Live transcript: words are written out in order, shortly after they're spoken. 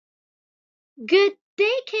Good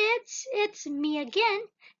day, kids! It's me again,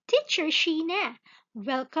 Teacher Sheena.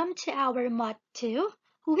 Welcome to our Mod 2,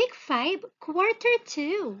 Week 5, Quarter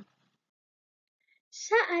 2.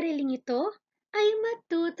 Sa araling ito ay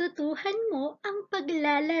matututuhan mo ang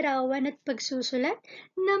paglalarawan at pagsusulat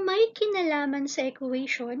na may kinalaman sa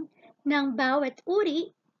equation ng bawat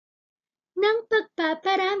uri ng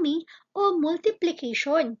pagpaparami o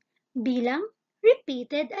multiplication bilang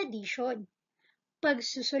repeated addition.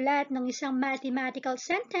 Pagsusulat ng isang mathematical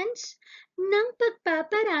sentence ng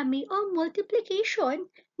pagpaparami o multiplication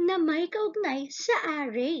na may kaugnay sa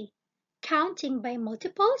array, counting by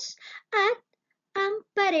multiples, at ang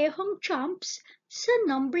parehong chumps sa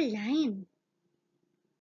number line.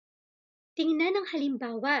 Tingnan ang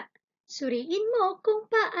halimbawa. Suriin mo kung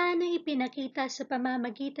paano ipinakita sa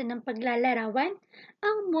pamamagitan ng paglalarawan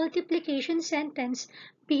ang multiplication sentence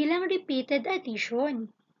bilang repeated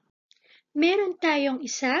addition. Meron tayong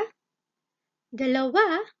isa,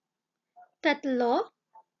 dalawa, tatlo,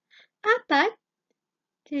 apat,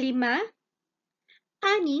 lima,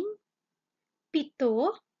 anim,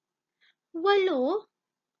 pito, walo,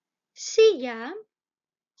 siyam,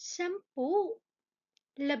 sampu,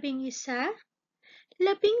 11,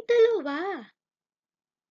 12,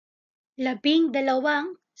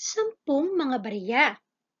 12 sampung mga barya.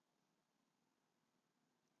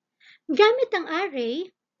 Gamit ang array,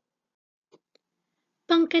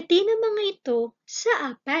 pangkatin ang mga ito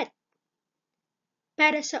sa 4.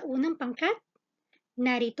 Para sa unang pangkat,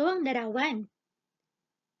 narito ang larawan.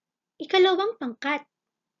 Ikalawang pangkat,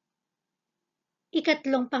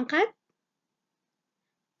 ikatlong pangkat,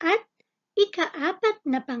 at ika-4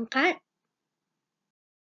 na pangkat.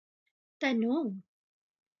 Tanong,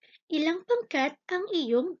 ilang pangkat ang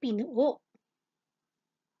iyong binuo?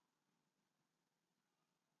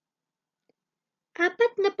 4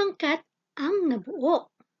 na pangkat ang nabuo.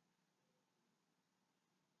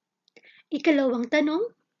 Ikalawang tanong,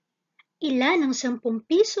 ilan ang 10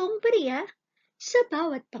 pisong barya sa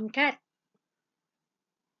bawat pangkat?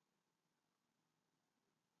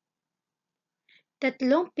 3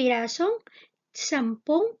 pirasong 10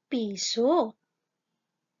 piso.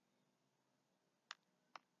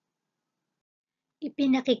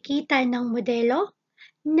 Ipinakikita ng modelo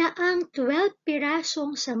na ang 12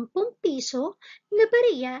 pirasong 10 piso na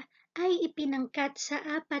barya ay ipinangkat sa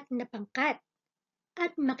 4 na pangkat.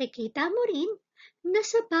 At makikita mo rin na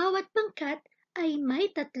sa bawat pangkat ay may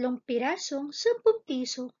 3 pirasong 10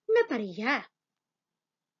 piso na barya.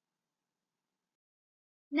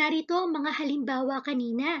 Narito ang mga halimbawa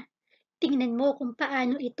kanina. Tingnan mo kung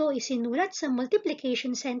paano ito isinulat sa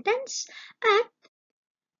multiplication sentence at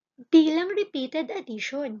bilang repeated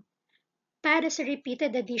addition. Para sa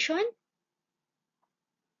repeated addition,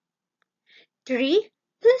 3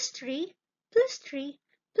 plus 3 plus 3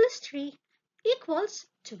 plus 3 equals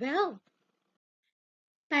 12.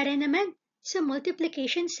 Para naman sa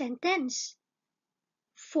multiplication sentence,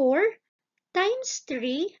 4 times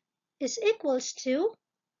 3 is equals to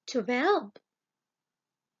 12.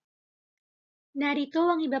 Narito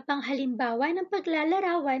ang iba pang halimbawa ng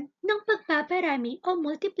paglalarawan ng pagpaparami o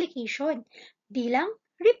multiplication bilang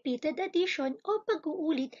repeated addition o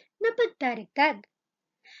pag-uulit na pagdaragdag.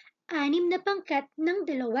 6 na pangkat ng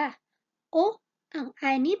 2 o ang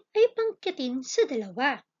 6 ay pangkatin sa 2.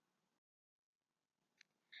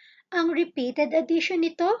 Ang repeated addition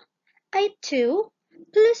nito ay 2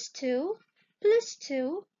 plus 2 plus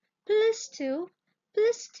 2 plus 2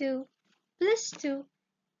 plus 2 plus 2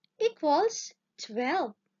 equals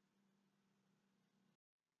 12.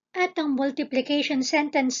 At ang multiplication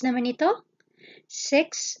sentence naman ito,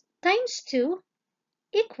 6 times 2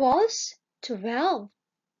 equals 12.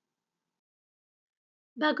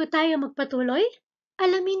 Bago tayo magpatuloy,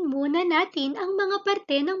 alamin muna natin ang mga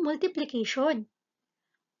parte ng multiplication.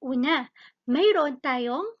 Una, mayroon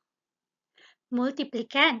tayong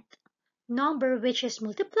multiplicand, number which is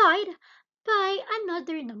multiplied by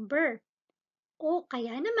another number. O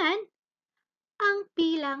kaya naman, ang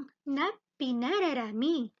bilang na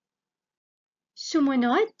pinararami.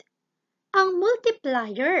 Sumunod, ang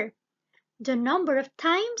multiplier, the number of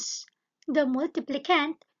times the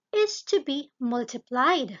multiplicand is to be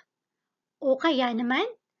multiplied. O kaya naman,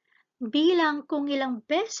 bilang kung ilang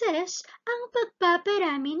beses ang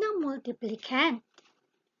pagpaparami ng multiplicand.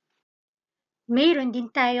 Mayroon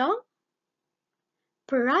din tayong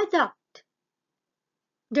product,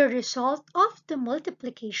 the result of the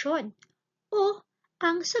multiplication, o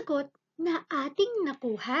ang sagot na ating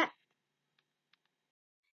nakuha.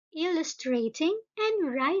 Illustrating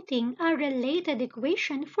and writing a related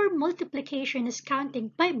equation for multiplication is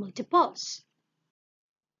counting by multiples.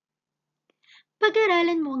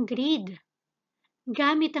 Pag-aralan mo ang grid.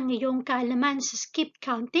 Gamit ang iyong kaalaman sa skip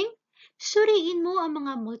counting, suriin mo ang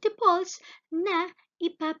mga multiples na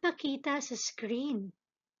ipapakita sa screen.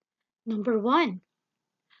 Number 1.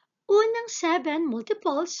 Unang 7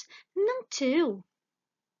 multiples ng 2.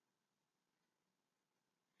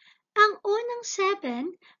 Ang unang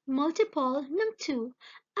 7 multiple ng 2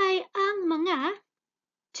 ay ang mga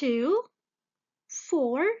 2,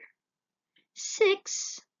 4,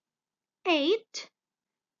 6, 8,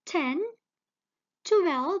 10,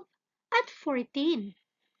 12, at 14.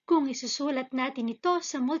 Kung isusulat natin ito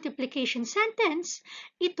sa multiplication sentence,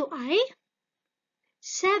 ito ay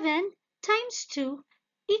 7 times 2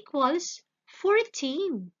 equals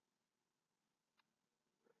 14.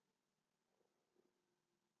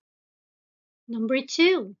 Number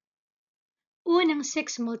 2. Unang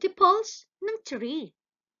 6 multiples ng 3.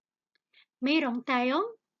 Mayroong tayong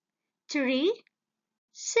 3,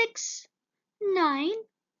 6, 9,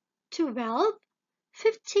 12,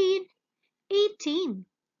 15, 18.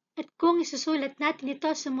 At kung isusulat natin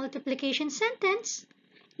ito sa multiplication sentence,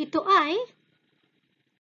 ito ay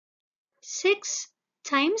 6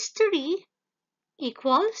 times 3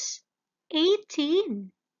 equals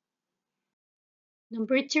 18.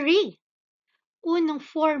 Number 3. Unang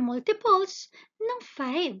 4 multiples ng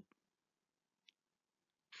 5.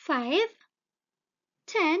 5,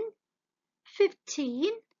 10,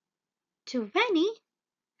 15, 20.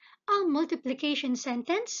 Ang multiplication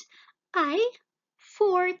sentence ay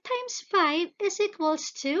 4 times 5 is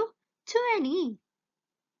equals to 20.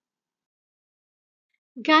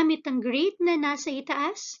 Gamit ang grade na nasa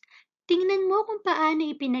itaas, tingnan mo kung paano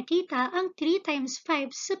ipinakita ang 3 times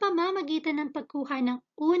 5 sa pamamagitan ng pagkuha ng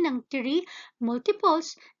unang 3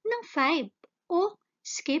 multiples ng 5 o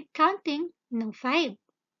skip counting ng 5.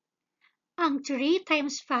 Ang 3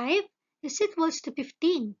 times 5 is equals to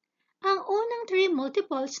 15. Ang unang 3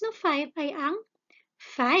 multiples ng 5 ay ang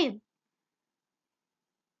 5,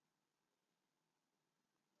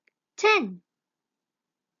 10,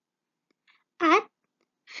 at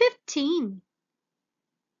 15.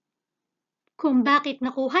 Kung bakit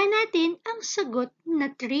nakuha natin ang sagot na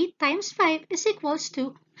 3 times 5 is equals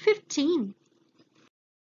to 15.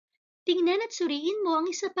 Tingnan at suriin mo ang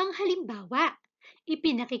isa pang halimbawa.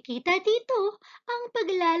 Ipinakikita dito ang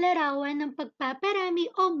paglalarawan ng pagpaparami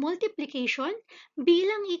o multiplication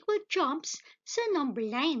bilang equal jumps sa number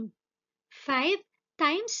line. 5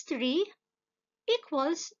 times 3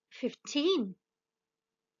 equals 15.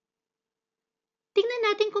 Tingnan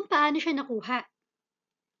natin kung paano siya nakuha.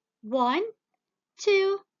 1,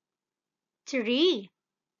 2, 3,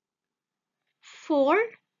 4,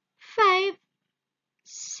 5,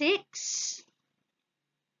 6,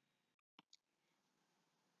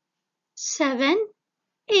 7,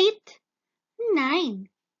 8,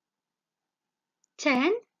 9,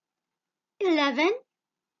 10, 11,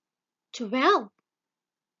 12,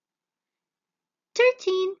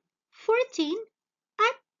 13, 14,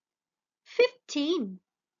 at 15.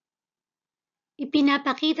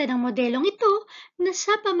 Ipinapakita ng modelong ito na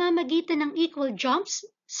sa pamamagitan ng equal jumps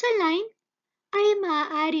sa line ay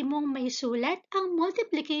maaari mong maisulat ang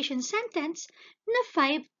multiplication sentence na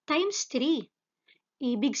 5 times 3.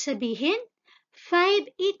 Ibig sabihin,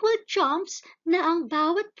 5 equal jumps na ang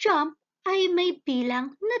bawat jump ay may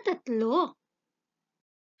bilang na 3.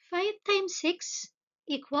 5 times 6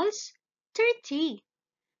 equals 30.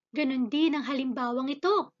 Ganon din ang halimbawang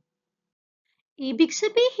ito. Ibig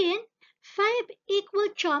sabihin, 5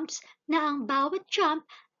 equal jumps na ang bawat jump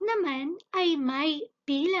naman ay may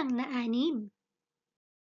bilang na 6.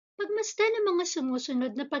 Pagmasdan ang mga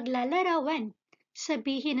sumusunod na paglalarawan.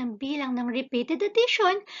 Sabihin ang bilang ng repeated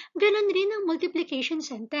addition, ganon rin ang multiplication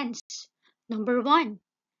sentence. Number 1.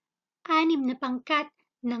 6 na pangkat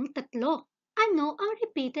ng 3. Ano ang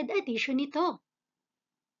repeated addition nito?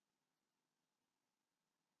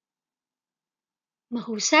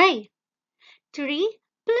 Mahusay! 3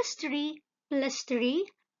 plus 3 plus 3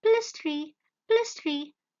 plus 3 plus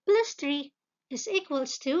 3 plus 3 is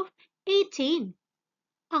equals to 18.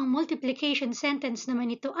 Ang multiplication sentence naman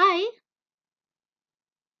nito ay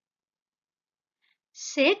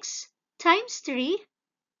 6 times 3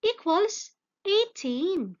 equals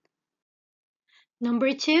 18.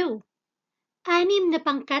 Number 2. 6 na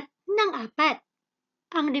pangkat ng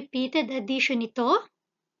 4. Ang repeated addition nito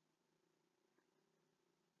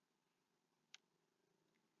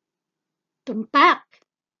tumpak.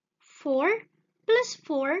 4 plus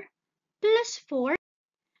 4 plus 4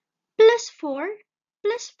 plus 4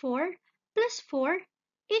 plus 4 plus 4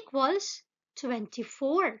 equals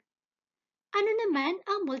 24. Ano naman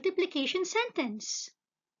ang multiplication sentence?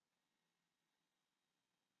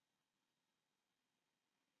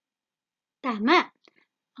 Tama.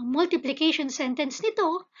 Ang multiplication sentence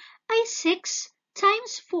nito ay 6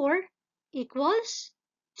 times 4 equals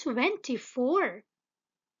 24.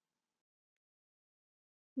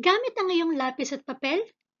 Gamit ang iyong lapis at papel,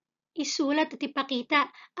 isulat at ipakita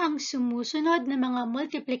ang sumusunod na mga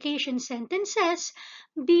multiplication sentences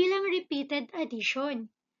bilang repeated addition.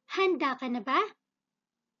 Handa ka na ba?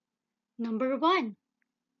 Number 1.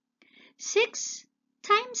 6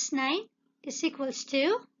 times 9 is equals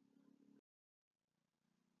to?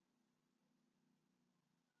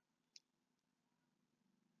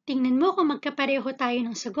 Tingnan mo kung magkapareho tayo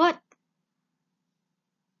ng sagot.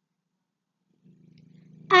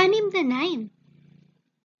 6 na 9.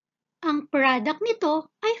 Ang product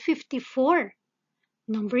nito ay 54.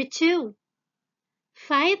 Number 2.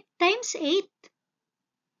 5 times 8.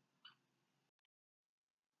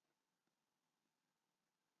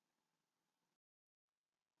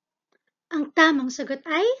 Ang tamang sagot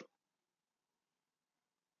ay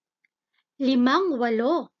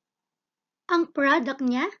 5-8. Ang product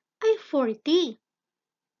niya ay 40.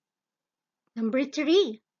 Number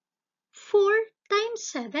 3. 4 times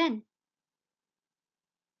 7.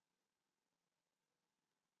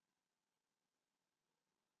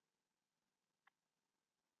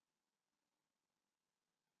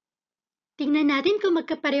 Tingnan natin kung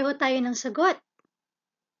magkapareho tayo ng sagot.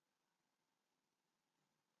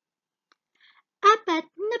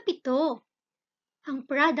 4-7. Ang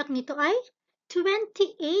product nito ay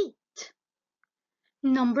 28.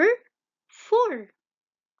 Number 4.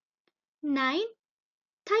 9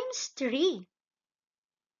 times 3.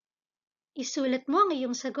 Isulat mo ang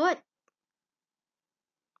iyong sagot.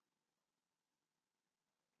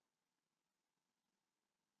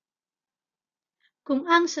 Kung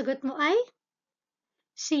ang sagot mo ay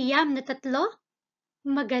 3,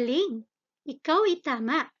 magaling. Ikaw ay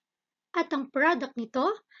tama. At ang product nito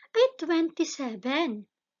ay 27.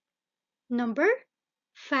 Number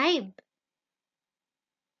 5.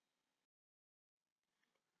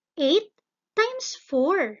 8 times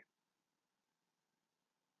 4.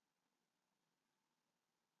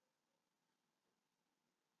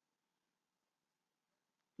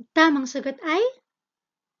 Tamang sagot ay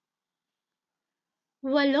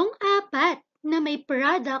 8-4 na may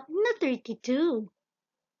product na 32.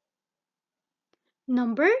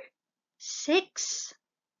 Number 6.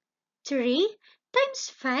 3 times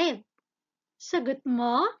 5. Sagot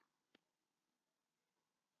mo?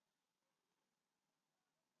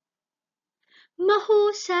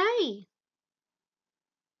 Mahusay!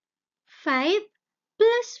 5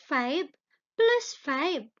 plus 5 plus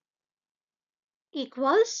 5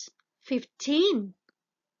 equals 15.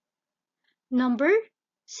 Number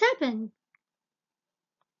 7.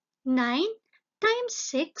 9 times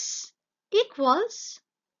 6 equals?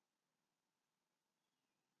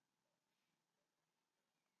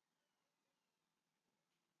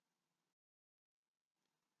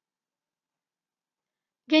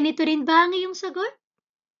 Ganito rin ba ang iyong sagot?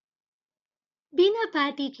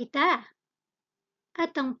 Binabati kita.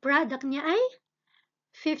 At ang product niya ay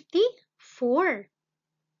 54.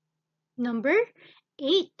 Number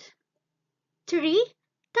 8. 3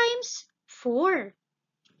 times 4.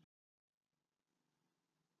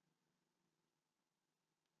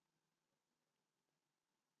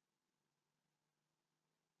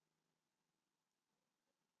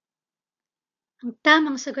 Ang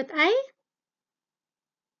tamang sagot ay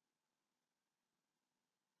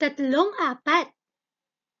 3-4.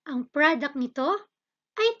 Ang product nito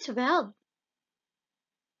ay 12.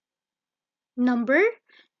 Number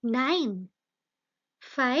 9.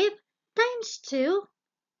 5 times 2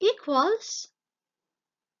 equals?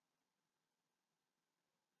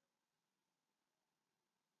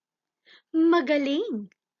 Magaling!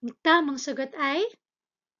 Ang tamang sagot ay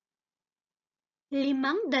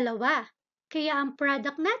 5-2. Kaya ang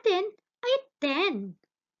product natin ay 10.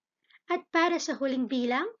 At para sa huling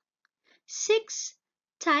bilang, 6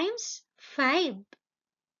 times 5.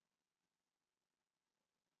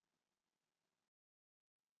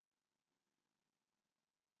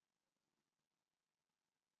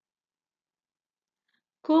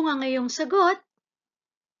 Kung ang iyong sagot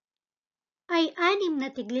ay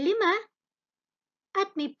 6-5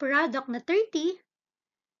 at may product na 30,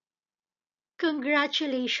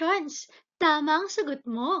 congratulations! Tama ang sagot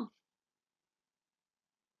mo.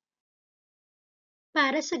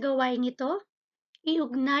 Para sa gawaing ito,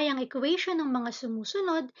 iugnay ang equation ng mga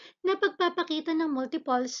sumusunod na pagpapakita ng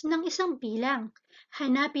multiples ng isang bilang.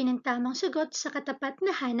 Hanapin ang tamang sagot sa katapat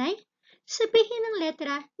na hanay, sabihin ang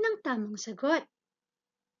letra ng tamang sagot.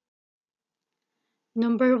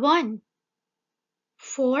 Number 1.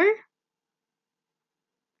 4,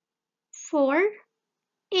 4,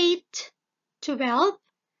 8, 12,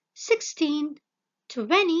 16,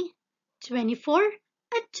 20, 24,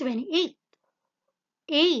 at 28.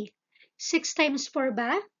 A. 6 times 4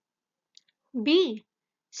 ba? B.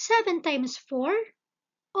 7 times 4?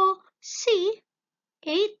 O C.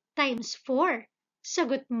 8 times 4?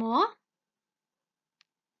 Sagot mo?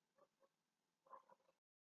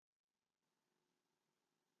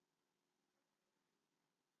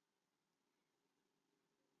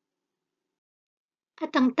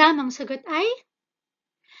 At ang tamang sagot ay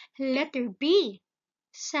letter B.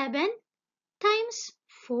 7 times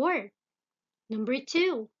 4. Number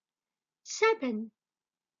 2. 7.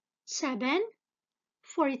 7,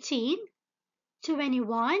 14,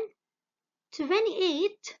 21,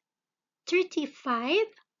 28, 35,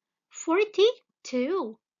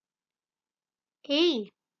 42.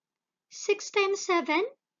 A. 6 times 7.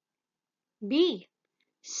 B.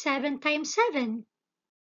 7 times 7.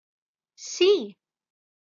 C.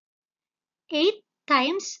 8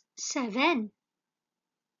 times 7.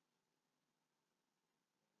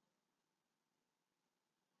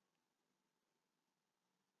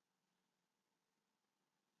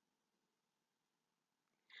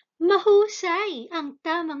 Mahusay! Ang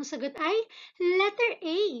tamang sagot ay letter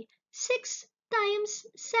A. 6 times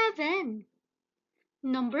 7.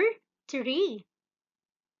 Number 3.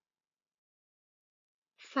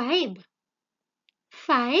 5.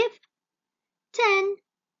 5, 10,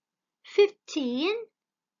 15,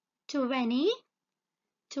 20,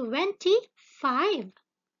 25.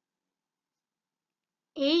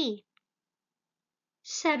 A.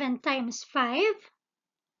 7 times 5.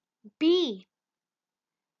 B.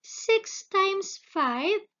 6 times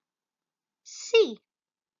 5. C.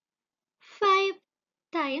 5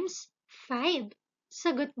 times 5.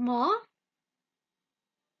 Sagot mo?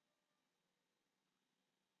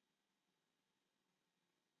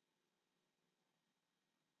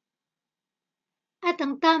 At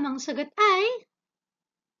ang tamang sagot ay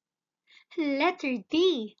letter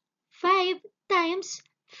D. 5 times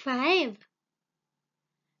 5.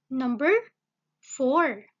 Number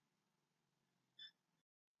 4.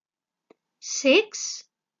 6,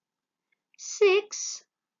 6,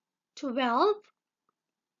 12,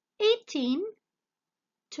 18,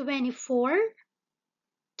 24,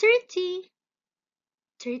 30,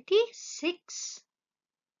 36.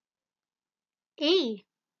 A.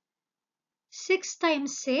 6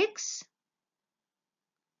 times 6.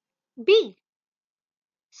 B.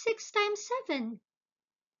 6 times 7.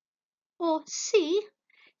 O C.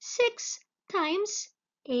 6 times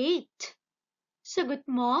 8. Sagot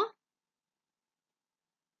mo?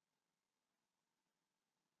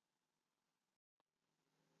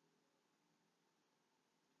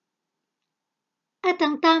 At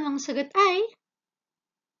ang tamang sagot ay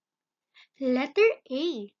letter A.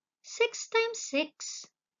 6 times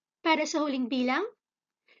 6. Para sa huling bilang,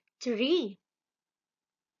 3.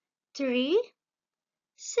 3,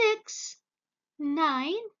 6,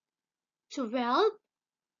 9, 12,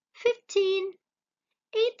 15,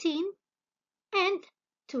 18, and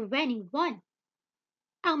 21.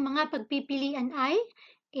 Ang mga pagpipilian ay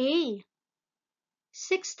A.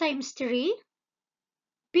 6 times 3.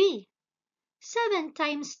 B. 7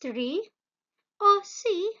 times 3. O C.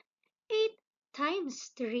 8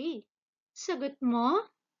 times 3. Sagot mo?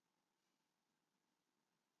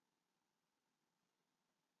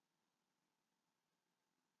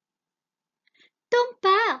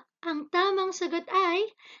 Tumpak! Ang tamang sagot ay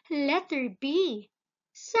letter B.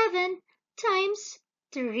 7 times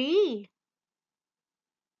 3.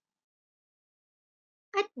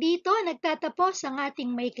 At dito nagtatapos ang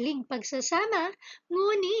ating maikling pagsasama,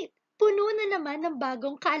 ngunit puno na naman ng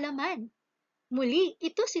bagong kaalaman. Muli,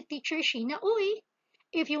 ito si Teacher Sheena Uy.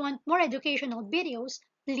 If you want more educational videos,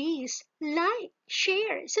 please like,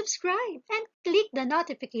 share, subscribe, and click the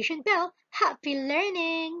notification bell. Happy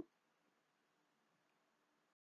learning!